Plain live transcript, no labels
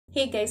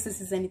Hey guys, this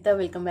is Anita.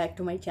 Welcome back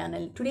to my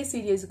channel. Today's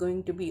video is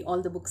going to be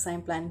all the books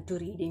I'm planning to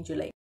read in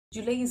July.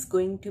 July is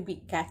going to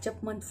be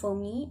catch-up month for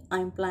me.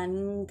 I'm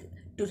planning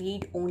to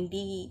read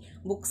only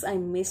books I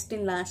missed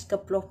in last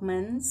couple of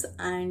months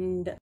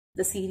and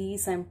the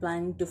series I'm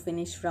planning to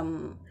finish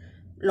from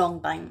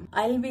long time.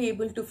 I'll be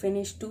able to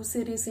finish 2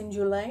 series in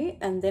July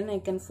and then I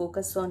can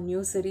focus on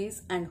new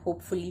series and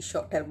hopefully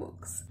shorter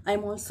books.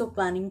 I'm also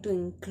planning to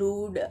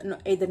include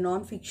either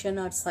non-fiction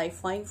or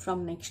sci-fi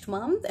from next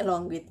month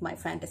along with my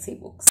fantasy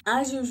books.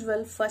 As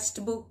usual,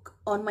 first book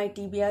on my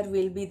TBR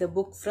will be the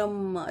book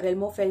from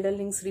Realm of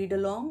Elderlings read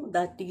along,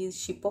 that is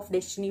Ship of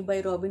Destiny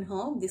by Robin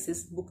Hobb. This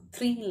is book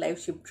 3, Live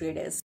Ship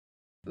Traders.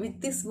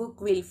 With this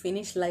book we'll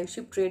finish Live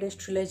Ship Traders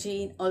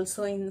trilogy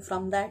also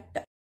from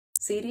that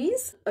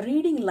series.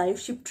 Reading Live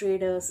Ship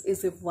Traders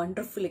is a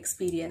wonderful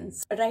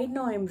experience. Right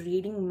now I'm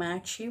reading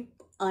Mad Ship.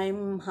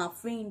 I'm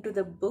halfway into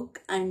the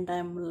book and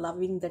I'm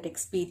loving that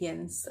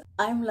experience.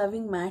 I'm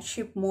loving Mad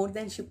Ship more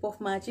than Ship of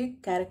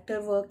Magic.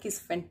 Character work is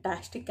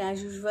fantastic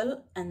as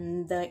usual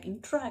and the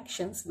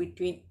interactions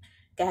between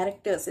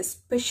characters,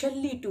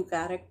 especially two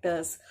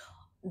characters,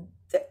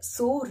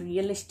 so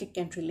realistic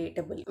and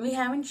relatable. We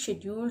haven't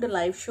scheduled a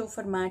live show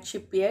for Mad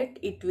Ship yet.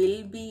 It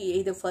will be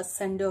either first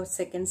Sunday or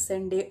second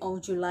Sunday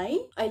of July.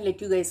 I'll let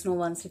you guys know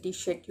once it is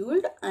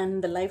scheduled,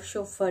 and the live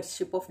show for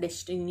Ship of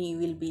Destiny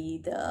will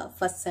be the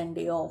first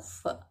Sunday of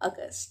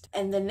August.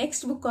 And the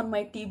next book on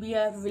my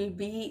TBR will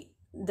be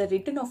The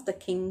Return of the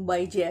King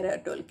by J.R.R.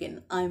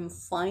 Tolkien. I'm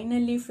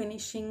finally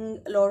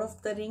finishing Lord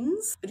of the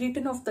Rings.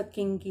 Return of the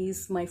King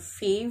is my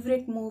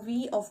favorite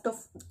movie out of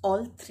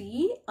all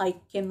 3. I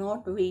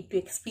cannot wait to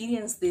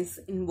experience this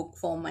in book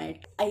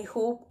format. I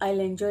hope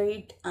I'll enjoy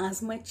it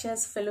as much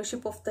as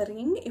Fellowship of the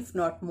Ring, if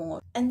not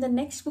more. And the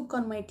next book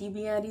on my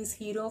TBR is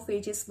Hero of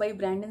Ages by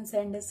Brandon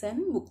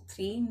Sanderson, book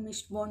 3 in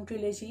Mistborn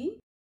trilogy.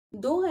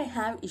 Though I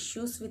have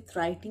issues with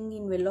writing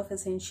in Well of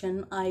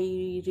Ascension, I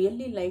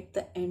really like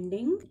the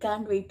ending.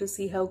 Can't wait to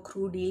see how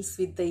crew deals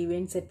with the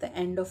events at the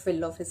end of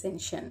Well of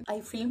Ascension. I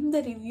filmed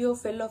the review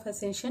of Well of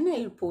Ascension.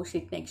 I'll post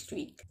it next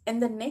week.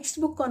 And the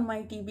next book on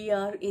my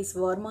TBR is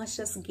War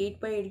Master's Gate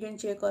by Edgar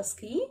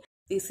Tchaikovsky.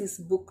 This is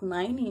book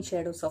 9 in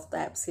Shadows of the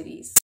App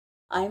series.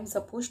 I am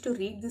supposed to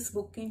read this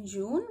book in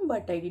June,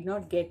 but I did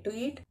not get to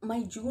it.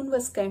 My June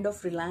was kind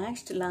of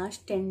relaxed.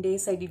 Last 10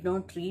 days I did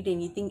not read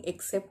anything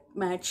except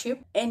Mad Ship.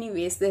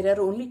 Anyways, there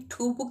are only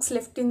 2 books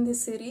left in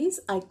this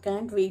series. I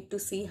can't wait to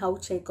see how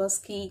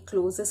Tchaikovsky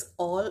closes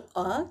all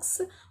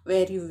arcs.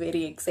 Very,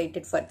 very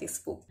excited for this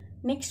book.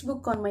 Next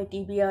book on my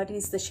TBR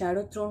is The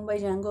Shadow Throne by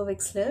Django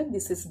Wexler.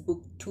 This is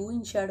book 2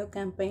 in Shadow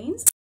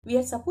Campaigns. We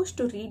are supposed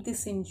to read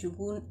this in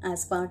June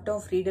as part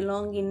of read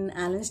along in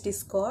Alan's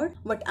Discord,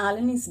 but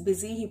Alan is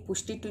busy. He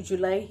pushed it to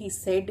July. He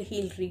said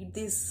he'll read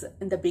this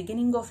in the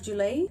beginning of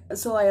July.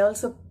 So I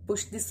also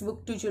pushed this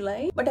book to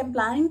July, but I'm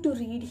planning to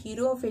read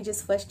Hero of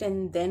Ages first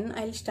and then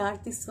I'll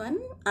start this one.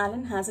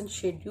 Alan hasn't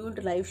scheduled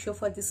a live show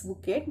for this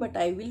book yet, but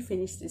I will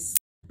finish this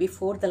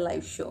before the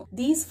live show.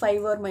 These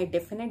 5 are my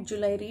definite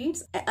July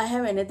reads. I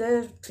have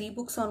another 3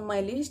 books on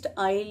my list.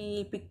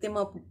 I'll pick them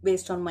up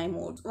based on my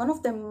mood. One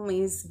of them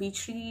is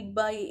Beach Read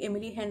by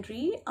Emily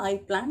Henry.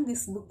 I planned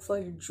this book for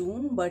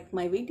June, but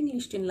my waiting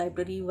list in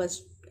library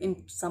was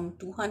in some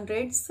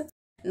 200s.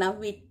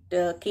 Now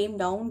it came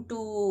down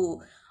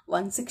to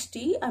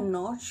 160. I'm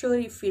not sure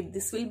if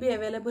this will be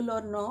available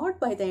or not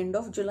by the end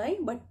of July,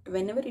 but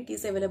whenever it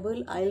is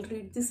available, I'll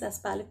read this as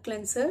palate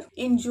cleanser.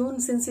 In June,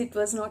 since it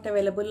was not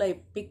available, I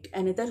picked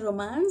another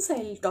romance.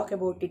 I'll talk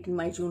about it in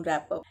my June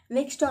wrap-up.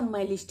 Next on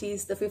my list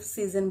is The 5th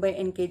Season by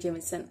N.K.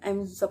 Jemisin.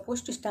 I'm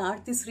supposed to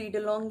start this read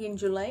along in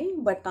July,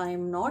 but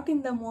I'm not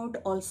in the mood.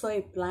 Also,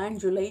 I planned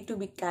July to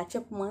be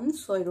catch-up month,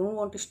 so I don't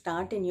want to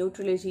start a new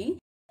trilogy.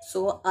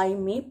 So I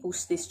may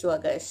push this to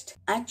August.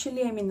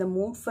 Actually, I'm in the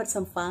mood for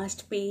some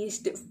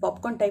fast-paced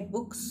popcorn type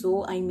books,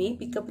 so I may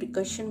pick up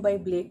Recursion by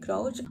Blake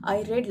Crouch.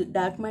 I read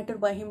Dark Matter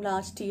by him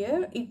last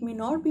year. It may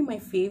not be my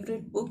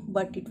favorite book,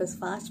 but it was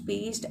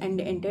fast-paced and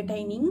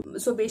entertaining.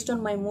 So based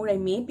on my mood, I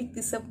may pick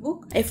this up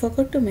book. I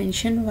forgot to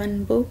mention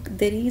one book.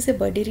 There is a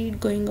buddy read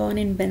going on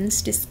in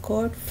Ben's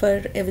Discord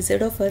for A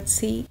Wizard of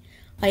Earthsea.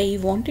 I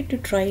wanted to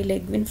try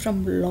Legwin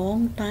from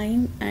long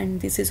time,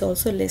 and this is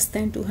also less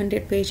than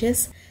 200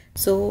 pages.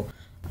 So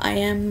I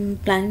am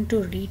planning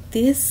to read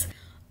this.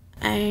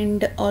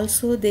 And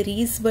also there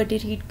is buddy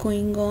read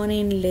going on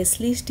in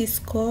Leslie's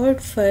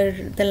Discord for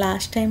The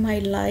Last Time I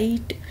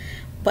Lied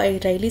by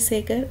Riley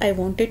Sager. I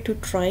wanted to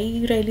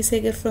try Riley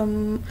Sager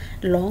from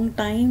long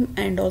time,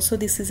 and also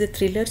this is a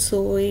thriller,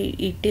 so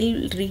it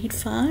will read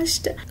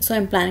fast, so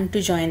I'm planning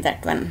to join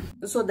that one.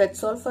 So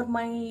that's all for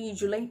my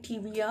July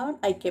TBR.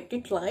 I kept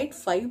it light,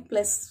 5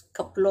 plus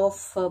couple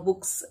of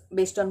books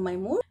based on my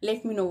mood.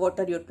 Let me know what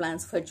are your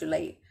plans for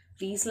July.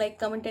 Please like,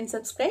 comment and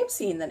subscribe.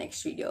 See you in the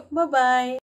next video. Bye bye.